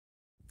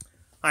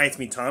Hi, it's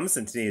me, Thomas,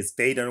 and today is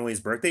Faye Dunaway's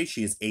birthday.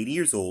 She is 80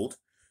 years old.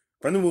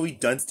 From the movie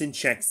Dunston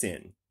Checks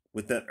In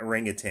with the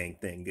orangutan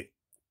thing.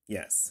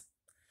 Yes.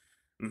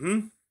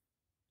 Mm-hmm.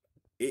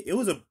 It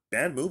was a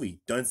bad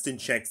movie. Dunston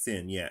Checks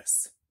In,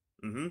 yes.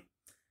 Mm-hmm.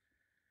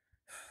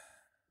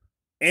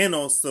 And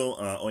also,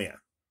 oh yeah.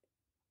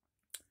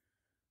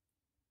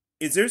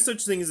 Is there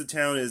such thing as a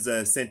town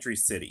as Century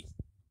City?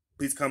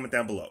 Please comment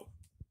down below.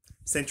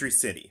 Century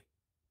City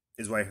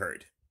is what I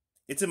heard.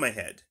 It's in my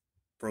head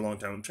for a long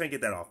time. I'm trying to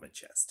get that off my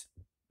chest.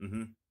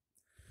 Mm-hmm.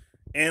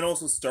 And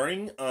also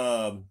starting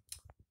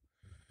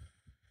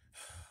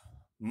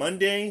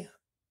Monday,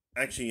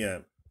 actually,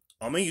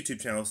 on my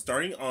YouTube channel,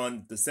 starting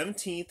on the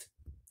 17th,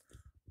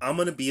 I'm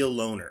going to be a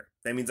loner.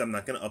 That means I'm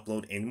not going to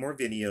upload any more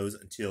videos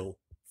until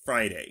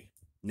Friday.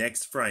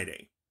 Next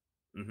Friday.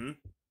 Mm-hmm.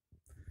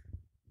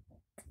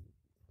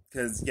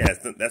 Because, yeah,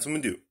 that's what I'm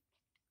going to do.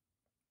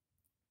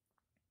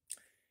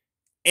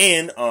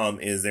 And,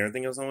 is there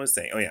anything else I want to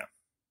say? Oh, yeah.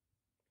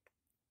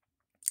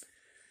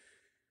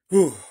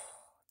 Whew.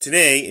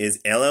 Today is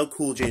LL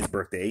Cool J's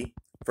birthday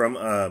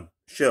from,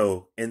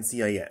 show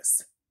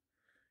NCIS.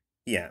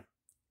 Yeah.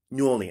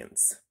 New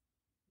Orleans.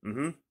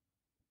 Mm-hmm.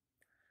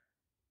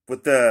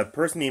 With the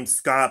person named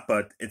Scott,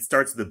 but it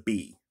starts with a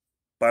B.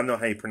 But I don't know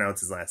how you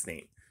pronounce his last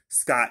name.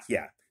 Scott,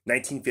 yeah.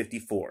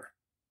 1954.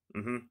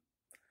 Mm-hmm.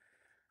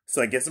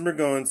 So I guess we're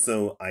going,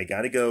 so I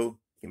gotta go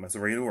get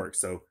myself ready to work.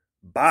 So,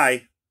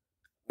 bye.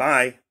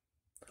 Bye.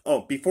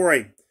 Oh, before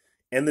I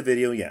end the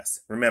video, yes,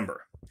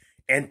 remember.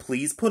 And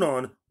please put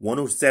on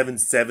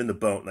 107.7 The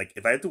Bone. Like,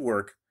 if I have to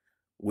work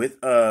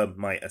with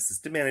my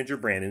assistant manager,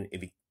 Brandon,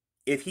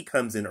 if he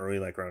comes in early,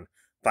 like around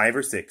 5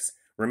 or 6,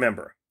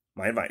 remember,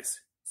 my advice,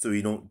 so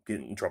you don't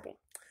get in trouble.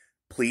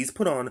 Please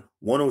put on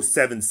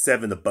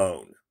 107.7 The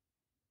Bone.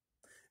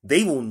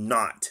 They will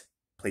not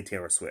play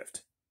Taylor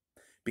Swift.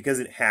 Because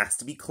it has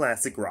to be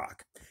classic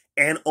rock.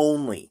 And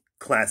only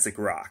classic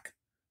rock.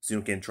 So you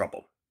don't get in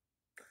trouble.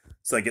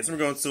 So I guess we're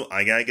going, so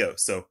I gotta go.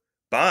 So,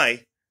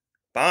 bye.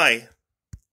 Bye.